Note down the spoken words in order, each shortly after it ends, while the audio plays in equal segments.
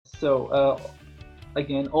So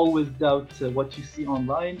again, always doubt what you see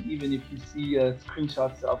online, even if you see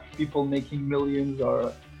screenshots of people making millions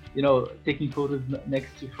or taking photos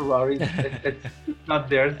next to Ferraris. It's not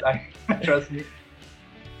theirs. I trust me.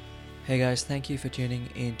 Hey guys, thank you for tuning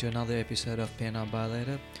in to another episode of Pay Now Buy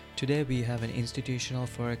Later. Today we have an institutional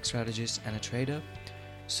forex strategist and a trader.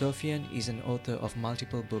 Sofien is an author of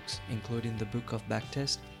multiple books, including the Book of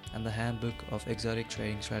Backtest and the Handbook of Exotic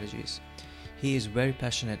Trading Strategies. He is very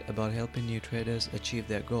passionate about helping new traders achieve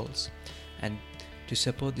their goals, and to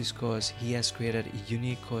support this cause, he has created a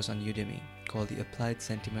unique course on Udemy called the Applied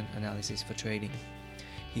Sentiment Analysis for Trading.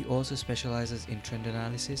 He also specializes in trend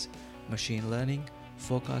analysis, machine learning,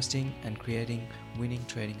 forecasting, and creating winning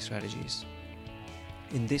trading strategies.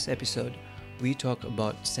 In this episode, we talk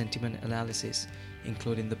about sentiment analysis,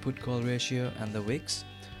 including the put-call ratio and the wicks,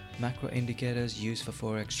 macro indicators used for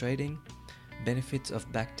forex trading, benefits of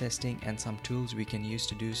backtesting and some tools we can use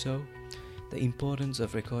to do so, the importance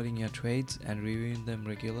of recording your trades and reviewing them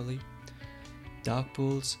regularly, dark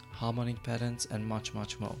pools, harmonic patterns, and much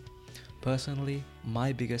more. Personally,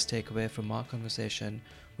 my biggest takeaway from our conversation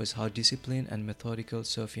was how disciplined and methodical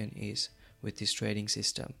Sofien is with his trading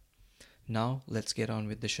system. Now, let's get on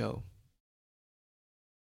with the show.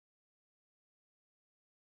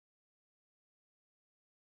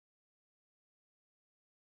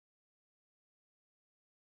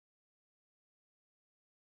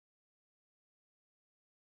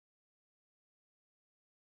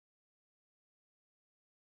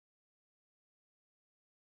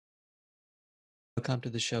 Welcome to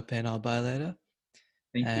the show, Pay Now Buy Later.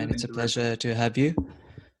 Thank you. And it's a Thank you very much. pleasure to have you.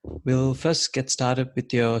 We'll first get started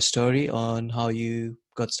with your story on how you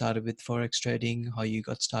got started with forex trading, how you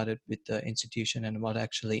got started with the institution, and what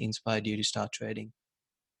actually inspired you to start trading.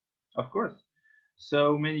 Of course.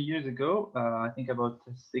 So many years ago, I think about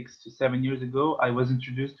 6 to 7 years ago, I was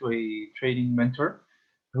introduced to a trading mentor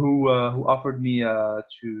who offered me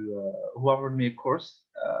who offered me a course,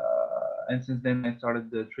 and since then I started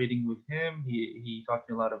trading with him. He taught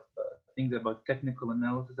me a lot of things about technical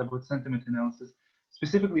analysis, about sentiment analysis,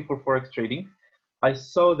 specifically for forex trading. I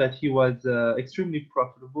saw that he was extremely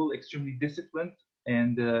profitable, extremely disciplined,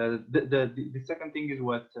 and the second thing is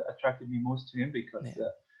what attracted me most to him because.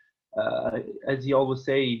 Yeah. As he always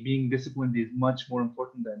say, being disciplined is much more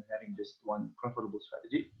important than having just one profitable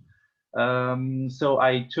strategy. So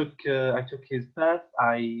I took his path.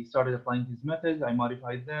 I started applying his methods. I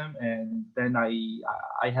modified them, and then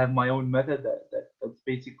I have my own method that's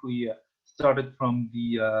basically started from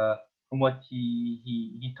what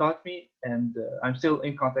he taught me, and I'm still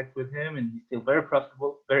in contact with him, and he's still very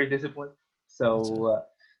profitable, very disciplined.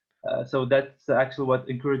 So that's actually what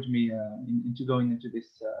encouraged me into going into this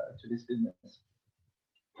business.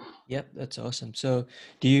 Yep, that's awesome. So,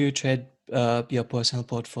 do you trade your personal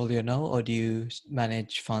portfolio now, or do you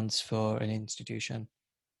manage funds for an institution?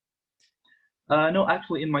 No,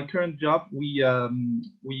 actually, in my current job, we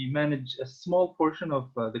manage a small portion of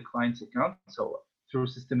the client's account, so through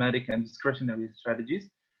systematic and discretionary strategies,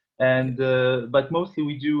 Yeah. and but mostly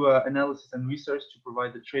we do analysis and research to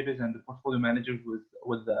provide the traders and the portfolio managers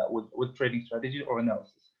with trading strategy or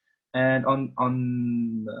analysis. And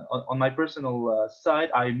on my personal side,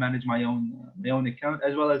 I manage my own account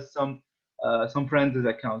as well as some friends'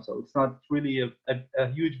 accounts. So it's not really a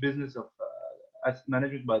huge business of asset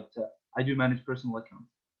management, but I do manage personal accounts.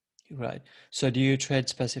 Right. So, do you trade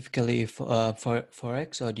specifically for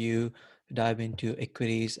forex, or do you dive into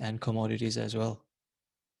equities and commodities as well?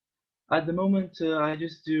 At the moment, I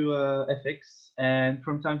just do FX and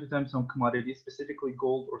from time to time some commodities, specifically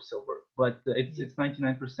gold or silver. But Yeah. it's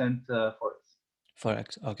 99% forex.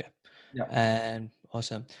 Forex. Okay. Yeah, And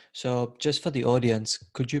awesome. So, just for the audience,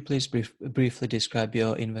 could you please briefly describe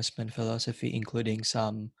your investment philosophy, including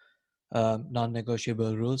some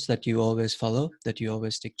non-negotiable rules that you always follow, that you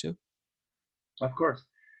always stick to? of course.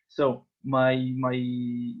 So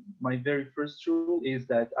my very first rule is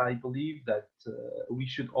that I believe that we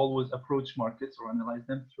should always approach markets or analyze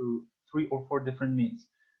them through 3 or 4 different means.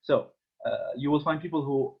 So you will find people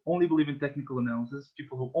who only believe in technical analysis,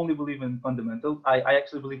 people who only believe in fundamentals. I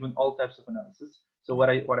actually believe in all types of analysis. So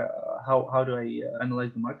how do I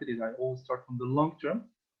analyze the market is I always start from the long term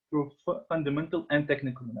through fundamental and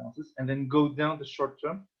technical analysis, and then go down the short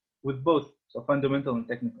term with both, so fundamental and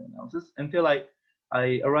technical analysis, until I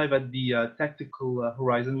arrive at the tactical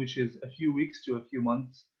horizon, which is a few weeks to a few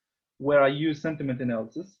months, where I use sentiment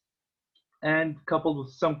analysis and coupled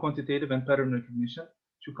with some quantitative and pattern recognition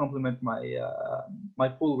to complement my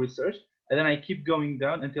full research. And then I keep going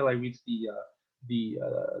down until I reach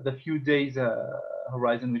the few days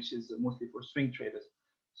horizon, which is mostly for swing traders.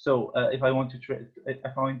 So if I want to trade, if I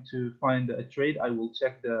want to find a trade, I will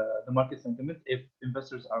check the market sentiment. If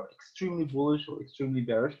investors are extremely bullish or extremely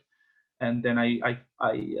bearish, and then I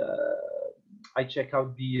check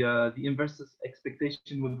out the investors'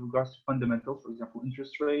 expectation with regards to fundamentals, for example,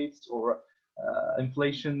 interest rates or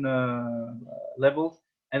inflation levels,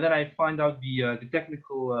 and then I find out the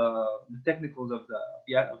technicals of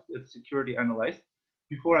the security analyzed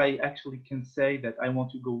before I actually can say that I want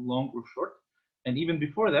to go long or short. And even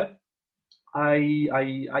before that, I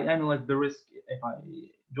analyze the risk. If I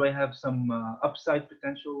do I have some upside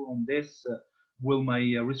potential on this? Will my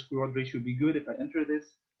risk reward ratio be good if I enter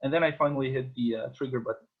this? And then I finally hit the trigger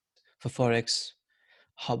button. For forex,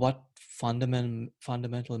 what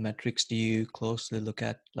fundamental metrics do you closely look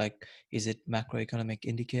at? Like, is it macroeconomic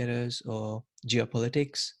indicators or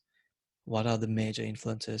geopolitics? What are the major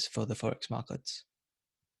influences for the forex markets?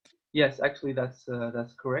 Yes, actually, that's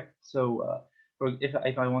correct. So,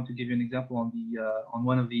 if I want to give you an example on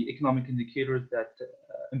one of the economic indicators that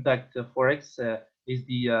impact forex is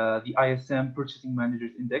the ISM Purchasing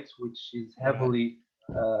Managers Index, which is Right.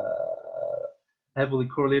 heavily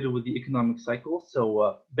correlated with the economic cycle.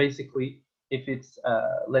 So basically, if it's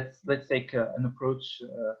let's take an approach.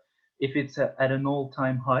 If it's at an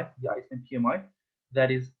all-time high, the ISM PMI, that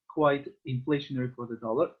is quite inflationary for the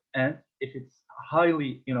dollar, and if it's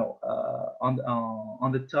highly, on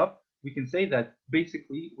the top, we can say that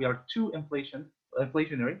basically we are too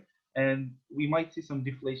inflationary, and we might see some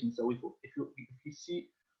deflation. So if we see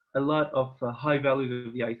a lot of high values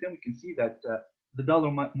of the item, we can see that the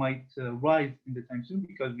dollar might rise in the time soon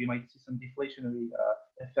because we might see some deflationary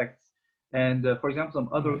effects. And for example, some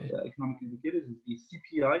other Right. economic indicators is the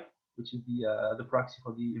CPI, which is the proxy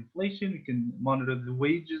for the inflation. We can monitor the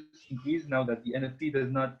wages increase now that the NFP does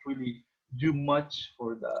not really do much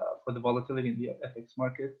for the volatility in the FX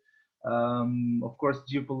market. Of course,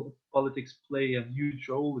 geopolitics play a huge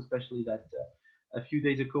role, especially that a few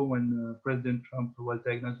days ago when President Trump was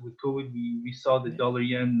diagnosed with COVID, we saw the Yeah. dollar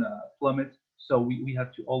yen plummet. So we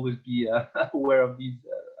have to always be aware of these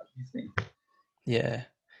things. Yeah.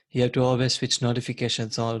 You have to always switch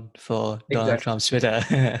notifications on for Donald Exactly. Trump's Twitter.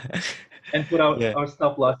 And put out Yeah. our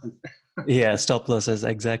stop losses. Yeah, stop losses,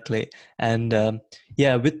 exactly. And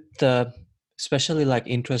yeah, with especially like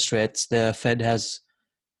interest rates, the Fed has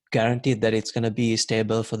guaranteed that it's going to be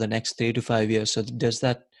stable for the next 3 to 5 years. So does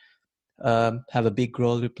that have a big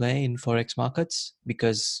role to play in forex markets?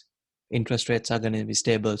 Because interest rates are going to be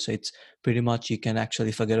stable, so it's pretty much you can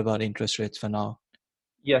actually forget about interest rates for now.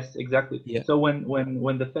 Yes, exactly. Yeah. So when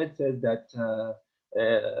the Fed says that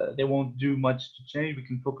they won't do much to change, we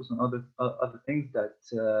can focus on other things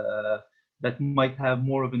that might have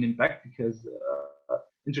more of an impact because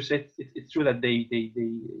interest rates. It's true that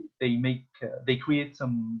they create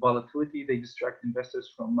some volatility. They distract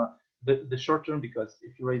investors from the short term because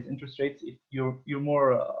if you raise interest rates, if you're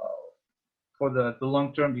more for the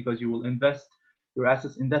long term because you will invest your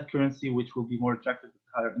assets in that currency, which will be more attractive with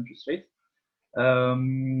higher interest rates.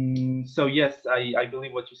 So yes, I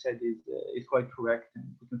believe what you said is quite correct, and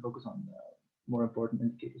we can focus on more important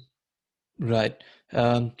indicators. Right.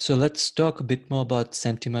 So let's talk a bit more about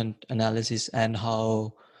sentiment analysis and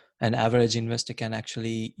how an average investor can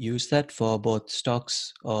actually use that for both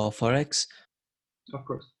stocks or forex. Of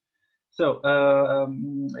course. So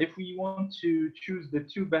if we want to choose the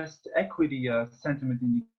two best equity sentiment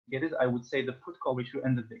indicators, I would say the put call ratio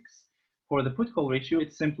and the VIX. For the put call ratio,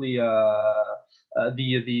 it's simply the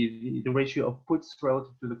ratio of puts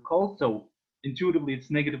relative to the calls. So intuitively, it's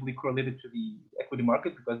negatively correlated to the equity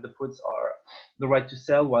market because the puts are the right to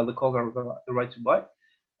sell while the calls are the right to buy.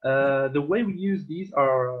 Yeah. The way we use these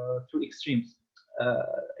are through extremes. Uh,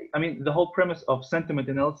 I mean, the whole premise of sentiment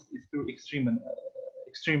analysis is through it's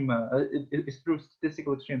through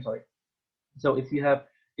statistical extreme. Sorry. So if you have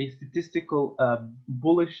a statistical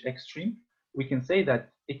bullish extreme, we can say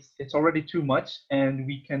that it's already too much, and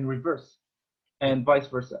we can reverse, Yeah. and vice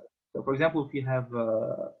versa. So, for example, if you have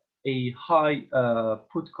a high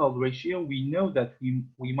put call ratio, we know that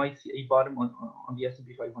we might see a bottom on the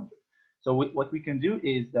S&P 500. So what we can do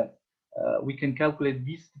is that we can calculate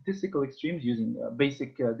these statistical extremes using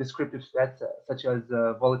basic descriptive stats such as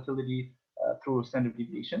volatility through standard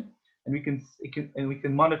deviation, and we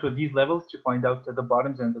can monitor these levels to find out the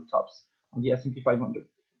bottoms and the tops on the S&P 500.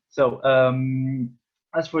 So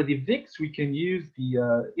as for the VIX, we can use the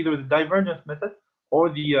either the divergence method or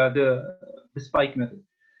the spike method.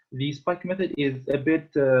 The spike method is a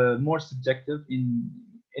bit more subjective.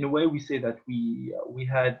 In a way, we say that we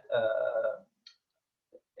had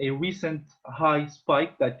a recent high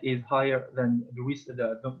spike that is higher than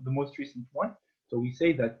the most recent one. So we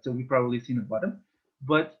say that we probably seen a bottom.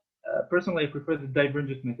 But personally, I prefer the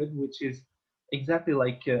divergent method, which is exactly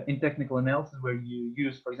like in technical analysis, where you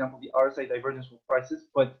use, for example, the RSI divergence for prices.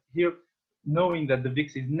 But here, knowing that the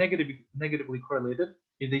VIX is negatively correlated,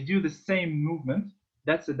 if they do the same movement,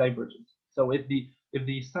 that's a divergence. So if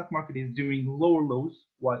the stock market is doing lower lows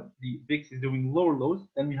while the VIX is doing lower lows,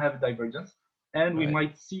 then we have a divergence, and we Right.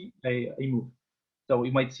 might see a move. So we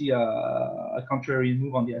might see a contrary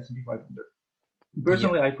move on the S&P 500. Yeah.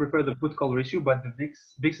 Personally, I prefer the put call ratio, but the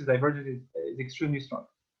VIX's divergence is extremely strong.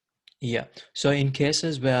 Yeah. So in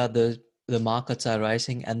cases where the markets are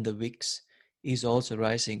rising and the VIX is also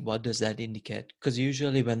rising, what does that indicate? Because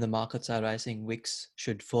usually when the markets are rising, VIX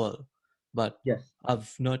should fall. But Yes.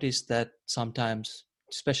 I've noticed that sometimes,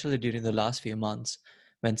 especially during the last few months,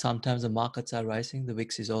 when sometimes the markets are rising, the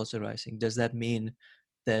VIX is also rising. Does that mean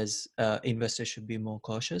there's investors should be more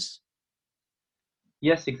cautious?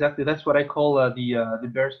 Yes, exactly. That's what I call the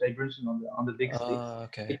bearish divergence on the VIX sticks.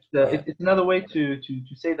 Okay. It's Yeah. it's another way to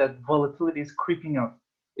say that volatility is creeping up.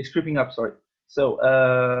 It's creeping up. Sorry. So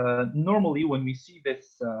normally when we see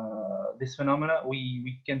this phenomena,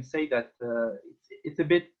 we can say that it's a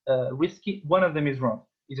bit risky. One of them is wrong,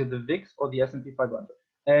 either the VIX or the S&P 500.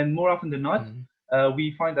 And more often than not, Mm,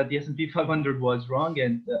 we find that the S&P 500 was wrong,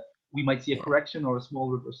 and we might see a yeah. correction or a small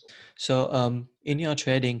reversal. So, in your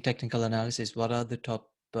trading technical analysis, what are the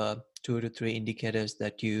top 2 to 3 indicators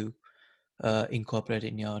that you incorporate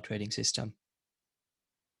in your trading system?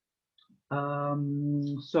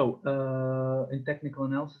 In technical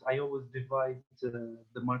analysis, I always divide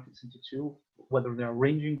the markets into two, whether they are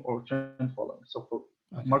ranging or trend following. So for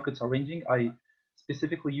Okay. markets are ranging, I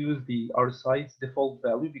specifically use the RSI's default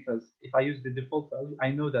value, because if I use the default value,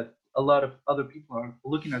 I know that a lot of other people are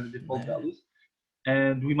looking at the default Yeah. values,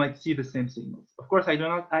 and we might see the same signals. Of course, I do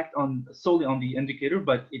not act on solely on the indicator,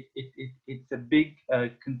 but it's a big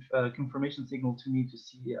confirmation signal to me to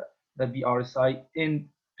see that the RSI in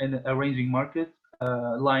a ranging market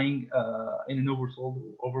lying in an oversold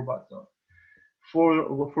or overbought zone.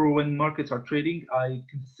 For when markets are trading, I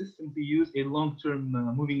consistently use a long-term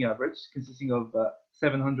moving average consisting of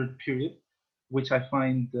 700 period, which I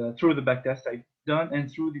find through the backtest I've done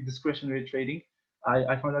and through the discretionary trading,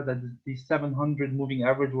 I found out that the 700 moving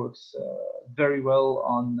average works very well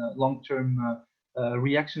on long-term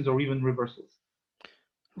reactions or even reversals.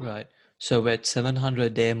 Right. So with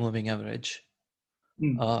 700-day moving average,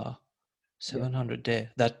 Mm, ah, yeah. 700-day.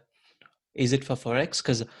 That is it for forex?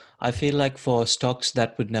 Because I feel like for stocks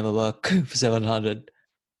that would never work for 700.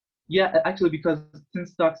 Yeah, actually, because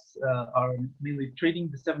since stocks are mainly trading,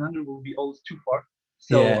 the 700 will be always too far.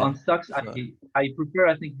 So Yeah, on stocks, for I prefer,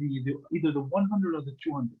 I think, the either the 100 or the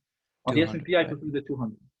 200. On the 200, S&P, I right? prefer the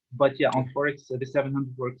 200. But yeah, Two. on forex, the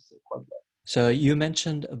 700 works quite well. So you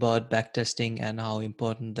mentioned about backtesting and how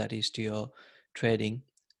important that is to your trading.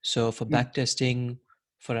 So for Mm. backtesting,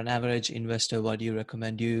 for an average investor, what do you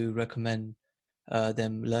recommend? Do you recommend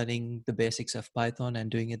them learning the basics of Python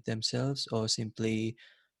and doing it themselves, or simply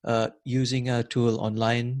using a tool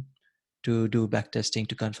online to do backtesting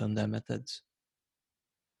to confirm their methods?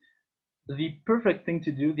 The perfect thing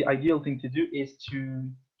to do, the ideal thing to do, is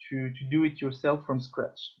to do it yourself from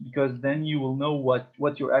scratch, because then you will know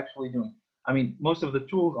what you're actually doing. I mean, most of the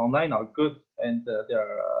tools online are good, and they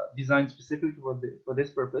are designed specifically for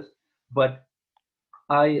this purpose. But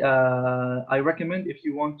I recommend, if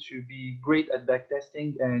you want to be great at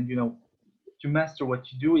backtesting and to master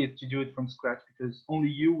what you do, is to do it from scratch, because only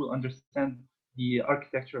you will understand the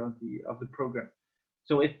architecture of the program.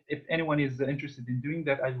 So if anyone is interested in doing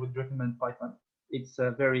that, I would recommend Python. It's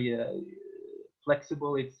very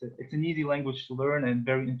flexible. It's an easy language to learn and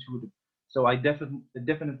very intuitive. So I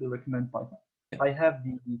definitely recommend Python. Yeah. I have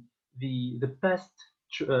the best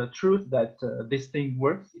truth that this thing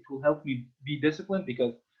works. It will help me be disciplined,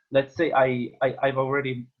 because let's say I've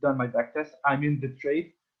already done my backtest. I'm in the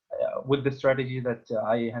trade with the strategy that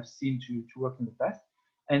I have seen to work in the past,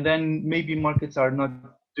 and then maybe markets are not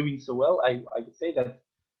doing so well. I would say that,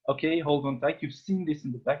 okay, hold on tight. You've seen this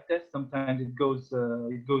in the backtest. Sometimes it goes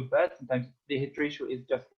bad. Sometimes the hit ratio is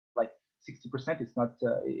just like 60%. It's not.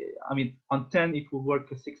 I mean, on 10 it will work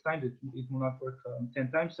 6 times. It will not work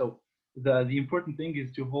 10 times. So the important thing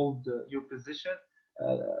is to hold your position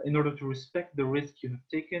in order to respect the risk you have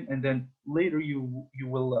taken, and then later you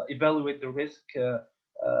will evaluate the risk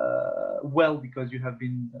well, because you have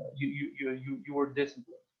been you were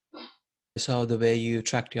disciplined. So the way you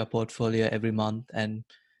track your portfolio every month and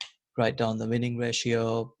write down the winning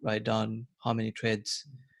ratio, write down how many trades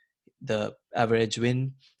the average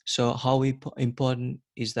win. So how important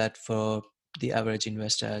is that for the average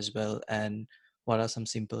investor as well? And what are some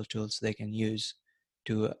simple tools they can use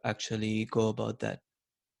to actually go about that?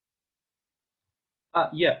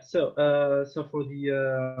 Yeah. So for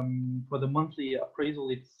the monthly appraisal,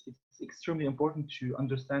 it's extremely important to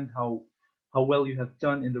understand how well you have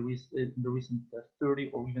done in the recent 30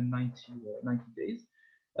 or even 90 days.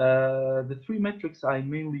 The three metrics I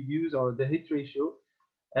mainly use are the hit ratio.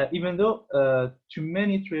 Even though to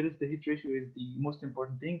many traders the hit ratio is the most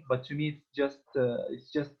important thing, but to me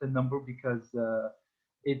it's just a number because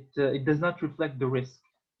it does not reflect the risk.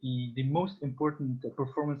 The most important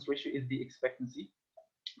performance ratio is the expectancy,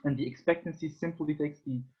 and the expectancy simply takes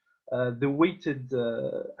the weighted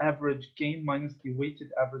average gain minus the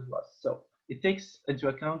weighted average loss. So it takes into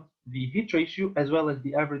account the hit ratio as well as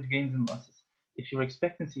the average gains and losses. If your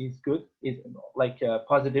expectancy is good, is like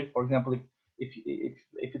positive, for example, if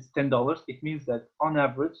it's $10, it means that on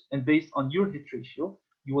average and based on your hit ratio,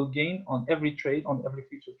 you will gain on every trade, on every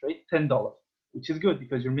future trade, $10, which is good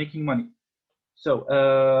because you're making money. So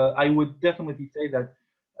I would definitely say that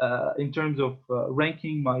in terms of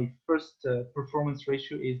ranking, my first performance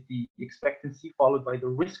ratio is the expectancy, followed by the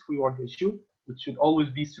risk reward ratio, which should always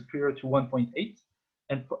be superior to 1.8,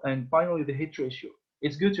 and finally the hit ratio.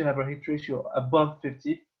 It's good to have a hit ratio above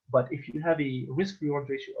 50, but if you have a risk reward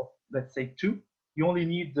ratio of, let's say, 2, you only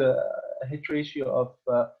need a hit ratio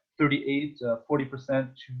of 38, 40%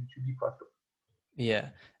 to be profitable. Yeah.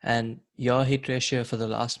 And your hit ratio for the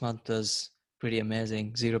last month was pretty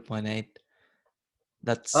amazing, 0.8. Yeah,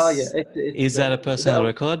 That's, it's is that a personal that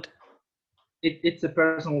record? it's a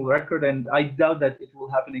personal record, and I doubt that it will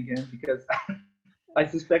happen again because I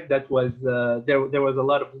suspect that was there was a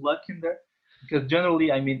lot of luck in there. Because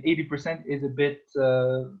generally, I mean, 80% is a bit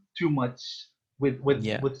too much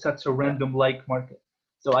Yeah. with such a random like market.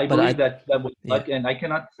 So I But believe that that was yeah. luck, and I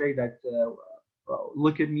cannot say that.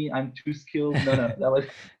 Look at me, I'm too skilled. No, no, that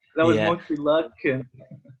was Yeah. mostly luck. And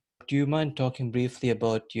Do you mind talking briefly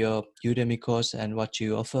about your Udemy course and what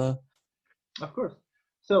you offer? of course.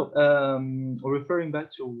 So, referring back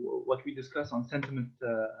to what we discussed on sentiment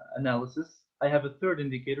analysis, I have a third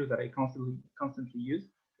indicator that I constantly use.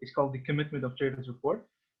 It's called the commitment of traders report,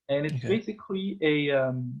 and it's Okay. basically a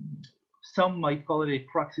some might call it a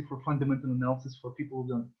proxy for fundamental analysis for people who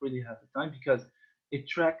don't really have the time because it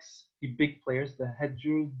tracks the big players, the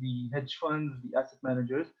hedgers, the hedge funds, the asset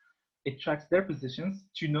managers. It tracks their positions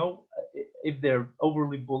to know if they're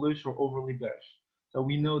overly bullish or overly bearish. So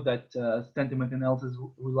we know that sentiment analysis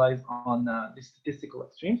relies on the statistical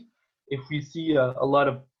extremes. If we see a lot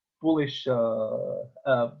of bullish,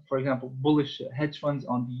 for example, bullish hedge funds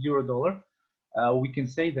on the euro dollar, we can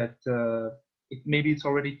say that maybe it's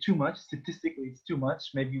already too much. Statistically, it's too much.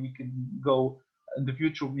 Maybe we can go in the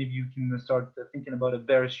future. Maybe you can start thinking about a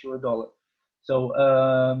bearish euro dollar. So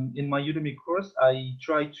in my Udemy course, I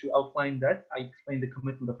try to outline that. I explain the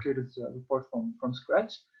commitment of traders report from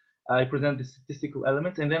scratch. I present the statistical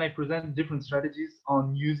elements, and then I present different strategies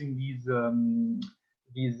on using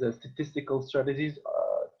these statistical strategies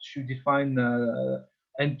to define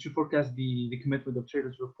and to forecast the commitment of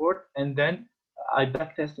traders report. And then I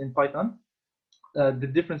backtest in Python the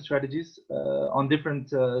different strategies on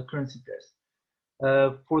different currency pairs.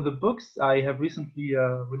 For the books, I have recently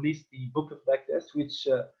released the Book of Backtest,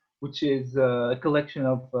 which is a collection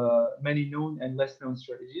of many known and less known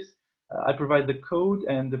strategies. I provide the code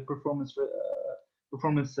and the performance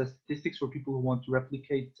statistics for people who want to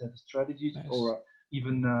replicate the strategies Nice. or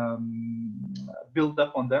even build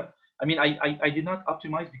up on them. I mean, I did not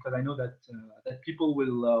optimize because I know that that people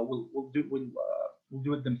will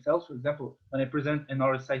do it themselves. For example, when I present an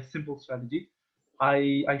RSI simple strategy,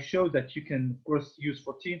 I show that you can, of course, use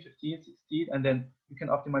 14, 15, 16, and then you can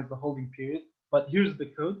optimize the holding period. But here's the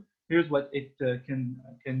code. Here's what it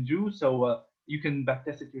can do. So you can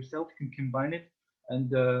backtest it yourself. You can combine it. And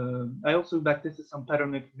I also backtested some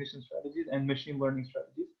pattern recognition strategies and machine learning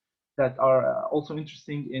strategies that are also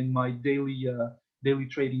interesting in my daily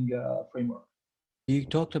trading framework. You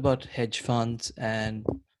talked about hedge funds and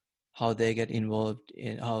how they get involved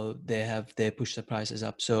in how they push the prices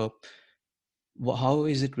up. So how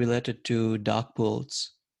is it related to dark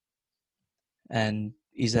pools? And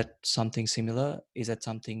is that something similar? Is that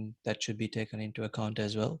something that should be taken into account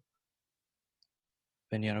as well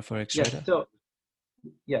when you're a forex Yes. trader? So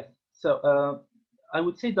yes. So I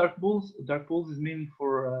would say dark pools is mainly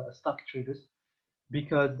for stock traders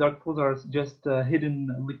because dark pools are just hidden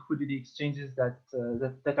liquidity exchanges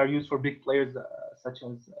that are used for big players such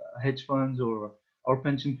as hedge funds or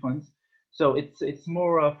pension funds. So it's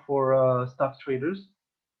more for stock traders.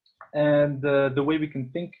 And the way we can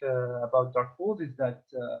think about dark pools is that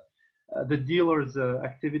the dealer's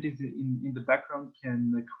activities in the background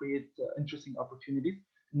can create interesting opportunities,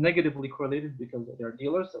 negatively correlated because they're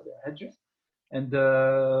dealers, so they're hedgers. And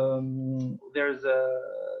there's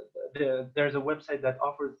a website that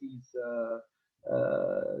offers these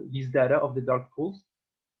data of the dark pools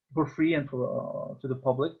for free and for to the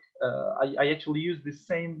public. I actually use the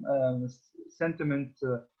same sentiment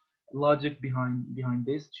logic behind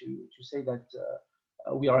this to say that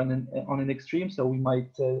we are on an extreme, so we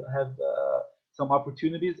might have some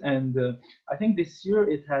opportunities. And I think this year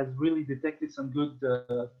it has really detected some good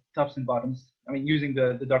tops and bottoms. I mean, using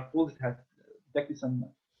the dark pools, it has detected some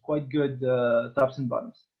quite good tops and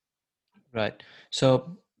bottoms. Right.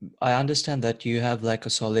 So I understand that you have like a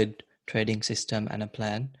solid trading system and a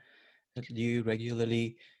plan. Do you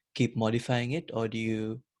regularly keep modifying it, or do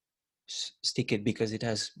you stick it because it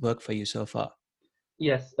has worked for you so far?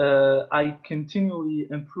 Yes, I continually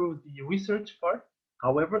improve the research part.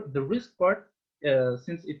 However, the risk part,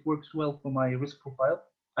 since it works well for my risk profile,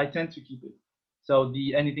 I tend to keep it. So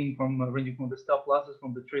the anything from ranging from the stop losses,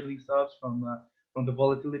 from the trailing stops, from the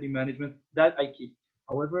volatility management, that I keep.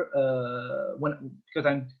 However, when because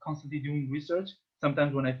I'm constantly doing research,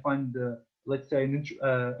 sometimes when I find let's say an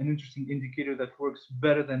interesting indicator that works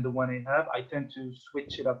better than the one I have, I tend to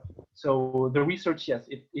switch it up. So the research, yes,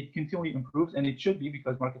 it continually improves, and it should be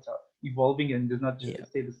because markets are evolving and does not Yeah.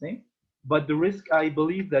 stay the same. But the risk, I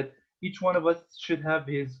believe that each one of us should have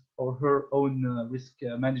his or her own risk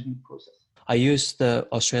management process. I use the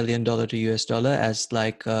Australian dollar to US dollar as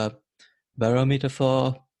like a barometer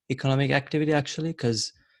for economic activity actually,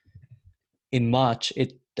 because in March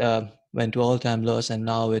it went to all-time lows and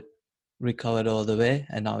now it recovered all the way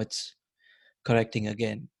and now it's correcting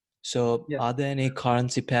again. So Yes. are there any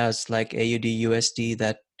currency pairs like AUD, USD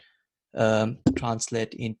that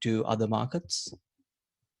translate into other markets?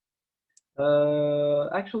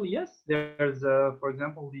 Actually, yes. There's, for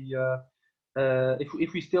example, if we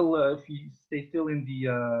stay still in the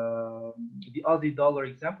Aussie dollar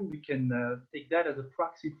example, we can take that as a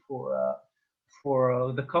proxy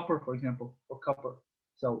for the copper, for example, for copper.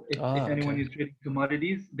 So if Ah, anyone okay. is trading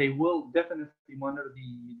commodities, they will definitely monitor the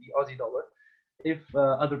Aussie dollar. If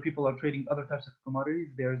other people are trading other types of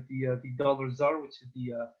commodities, there's the dollar ZAR, which is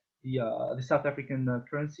the South African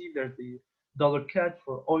currency. There's the dollar CAD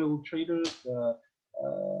for oil traders.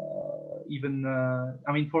 Even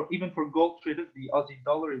I mean, for even for gold traders, the Aussie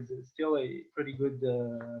dollar is still a pretty good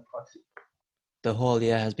proxy. The whole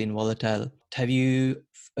year has been volatile. Have you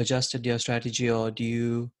adjusted your strategy or do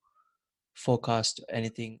you forecast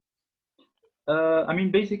anything? I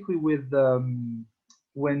mean, basically, with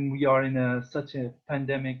when we are in such a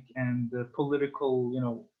pandemic and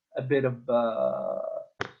political, a bit of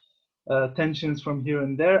tensions from here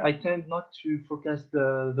and there, I tend not to forecast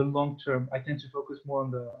the long term. I tend to focus more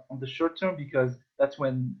on the short term because that's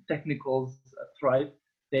when technicals thrive.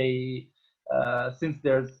 They since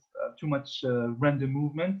there's too much random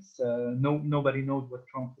movements, nobody knows what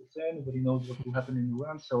Trump will say, nobody knows what will happen in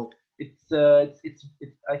Iran. So it's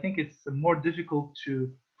I think it's more difficult to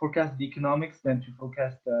forecast the economics than to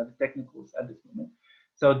forecast the technicals at this moment.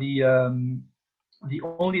 So the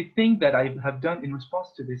only thing that I have done in response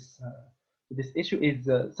to this issue is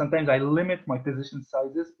sometimes I limit my position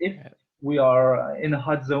sizes if Yeah. we are in a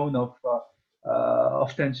hot zone of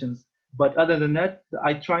tensions. But other than that,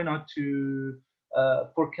 I try not to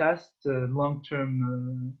forecast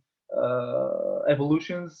long-term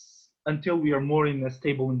evolutions until we are more in a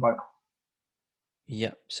stable environment.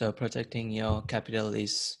 Yeah. So protecting your capital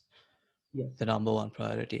is Yes. the number one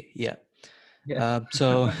priority. Yeah. Yes.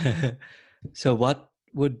 So, so what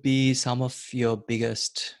would be some of your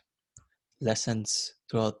biggest lessons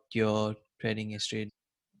throughout your trading history?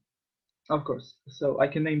 Of course. So I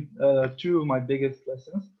can name two of my biggest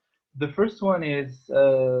lessons. The first one is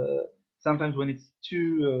sometimes when it's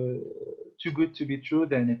too good to be true,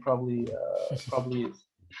 then it probably is,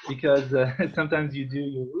 because sometimes you do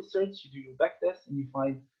your research, you do your back test, and you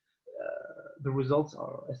find the results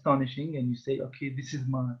are astonishing, and you say, okay, this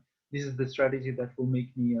is the strategy that will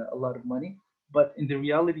make me a lot of money. But in the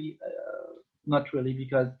reality, not really,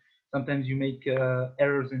 because sometimes you make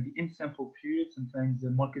errors in the in sample period. Sometimes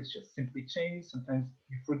the markets just simply change. Sometimes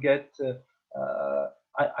you forget.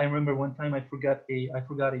 I remember one time I forgot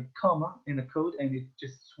a comma in a code, and it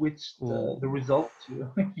just switched the Oh, result to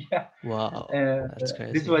yeah. wow. That's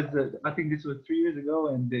This crazy. was I think this was 3 years ago,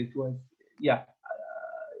 and it was yeah,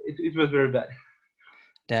 it was very bad.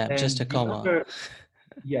 Damn, just And a the comma. other,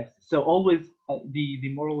 yes. So always,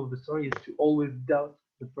 the moral of the story is to always doubt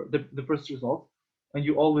the first result, and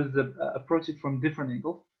you always approach it from different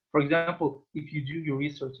angles. For example, if you do your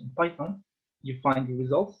research in Python, you find the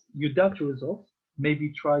results, you doubt your results. Maybe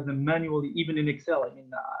try them manually, even in Excel. I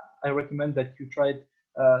mean, I recommend that you try it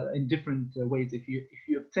in different ways. If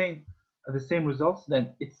you obtain the same results,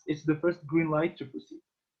 then it's the first green light to proceed.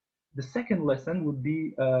 The second lesson would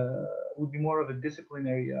be more of a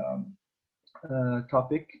disciplinary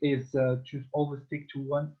topic, is to always stick to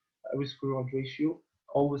one risk reward ratio.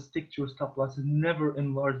 Always stick to your stop losses. Never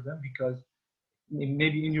enlarge them, because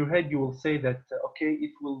maybe in your head you will say that okay,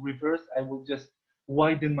 it will reverse, I will just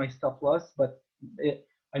widen my stop loss, but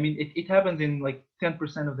it happens in like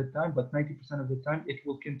 10% of the time, but 90% of the time it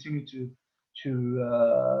will continue to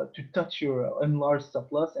touch your enlarged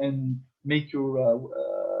stop loss and make your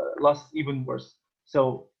loss even worse.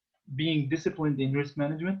 So being disciplined in risk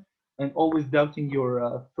management and always doubting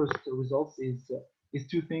your first results is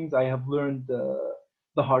two things I have learned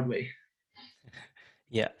the hard way.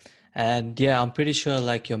 Yeah. And yeah, I'm pretty sure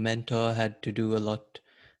like your mentor had to do a lot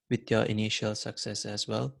with your initial success as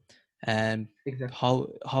well. And Exactly.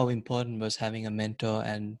 how important was having a mentor,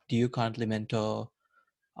 and do you currently mentor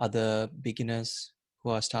other beginners who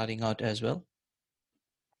are starting out as well?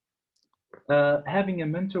 Having a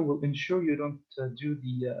mentor will ensure you don't do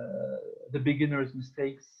the beginner's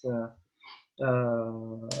mistakes,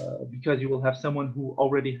 because you will have someone who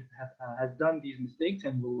already has done these mistakes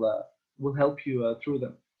and will help you through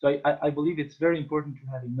them. So I believe it's very important to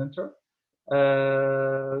have a mentor.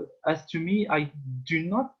 As to me, I do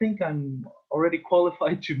not think I'm already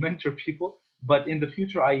qualified to mentor people, but in the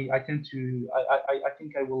future, I tend to, I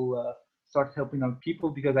think I will start helping out people,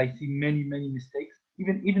 because I see many mistakes.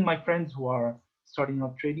 Even my friends who are starting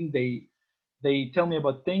out trading, they tell me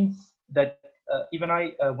about things that even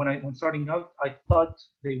when starting out, I thought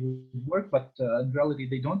they would work, but in reality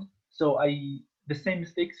they don't. So the same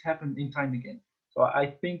mistakes happen in time again. So I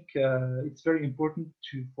think it's very important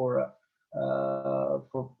for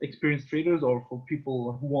experienced traders, or for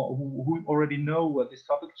people who already know this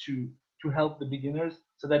topic, to help the beginners,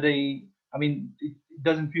 so that it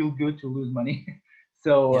doesn't feel good to lose money.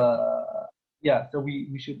 So Yeah. yeah, so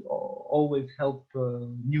we should always help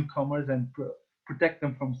newcomers and protect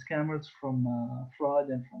them from scammers, from fraud,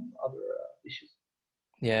 and from other issues.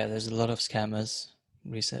 Yeah, there's a lot of scammers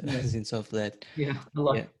recent Yeah, since of that. yeah, a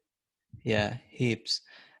lot. Yeah. Yeah, heaps.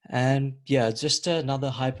 And yeah, just another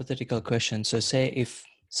hypothetical question. So say if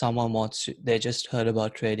someone they just heard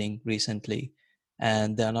about trading recently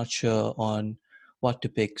and they're not sure on what to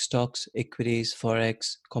pick, stocks, equities,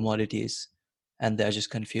 forex, commodities, and they're just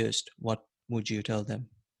confused, what would you tell them?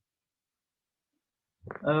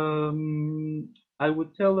 I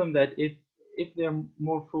would tell them that if they're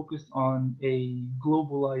more focused on a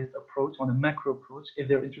globalized approach, on a macro approach, if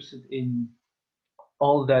they're interested in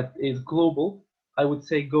all that is global, I would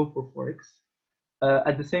say go for forex.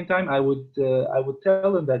 At the same time, I would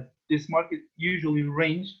tell them that this market usually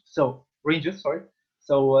ranges. Sorry.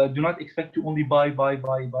 So do not expect to only buy.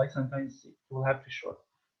 Sometimes it will have to short.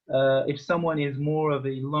 If someone is more of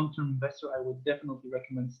a long-term investor, I would definitely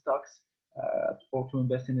recommend stocks, or to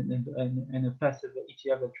invest in a passive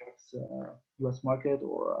ETF that tracks U.S. market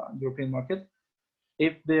or European market.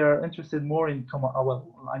 If they are interested more in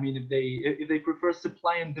if they prefer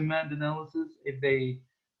supply and demand analysis, if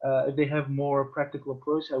they have more practical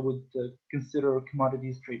approach, I would consider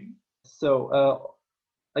commodities trading. So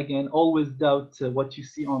again, always doubt what you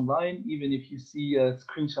see online, even if you see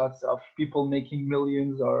screenshots of people making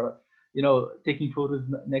millions, or taking photos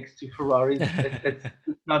next to Ferraris.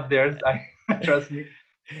 It's not theirs. I trust me.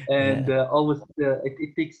 And Yeah. always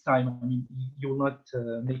it takes time. You will not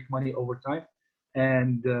make money over time,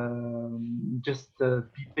 and just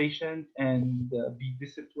be patient and be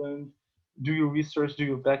disciplined. Do your research, do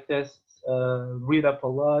your back tests, read up a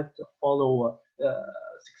lot, follow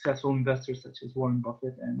successful investors such as Warren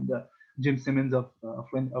Buffett and Jim Simmons of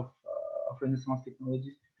Renaissance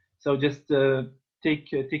Technologies. So just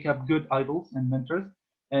take up good idols and mentors,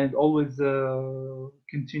 and always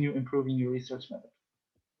continue improving your research method.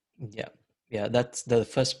 Yeah. Yeah, that's the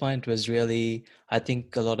first point was really, I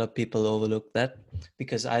think a lot of people overlook that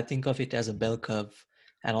because I think of it as a bell curve.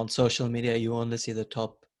 And on social media, you only see the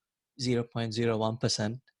top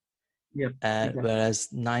 0.01%, Yeah, exactly. whereas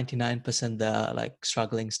 99% they're like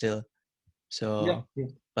struggling still. Yeah, So, yeah,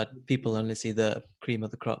 but people only see the cream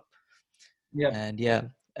of the crop. yeah. And yeah,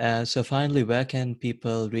 so finally, where can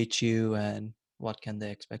people reach you and what can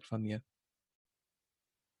they expect from you?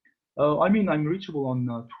 I'm reachable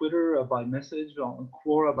on Twitter by message, on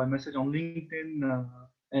Quora by message, on LinkedIn,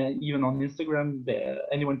 and even on Instagram.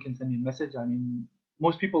 Anyone can send me a message.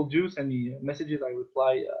 Most people do send me messages. I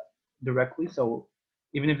reply directly. So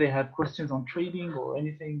even if they have questions on trading or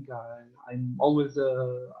anything, I'm always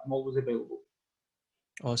available.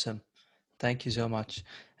 Awesome. Thank you so much.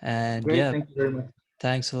 And Great. yeah, Thank you very much.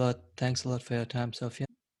 thanks a lot. Thanks a lot for your time, Sophia.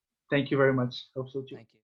 Thank you very much. Hope so too. Thank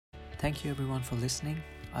you. Thank you everyone for listening.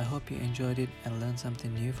 I hope you enjoyed it and learned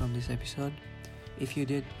something new from this episode. If you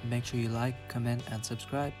did, make sure you like, comment and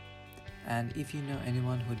subscribe. And if you know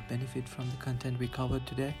anyone who'd benefit from the content we covered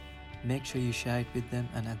today, make sure you share it with them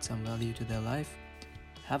and add some value to their life.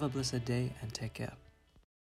 Have a blessed day and take care.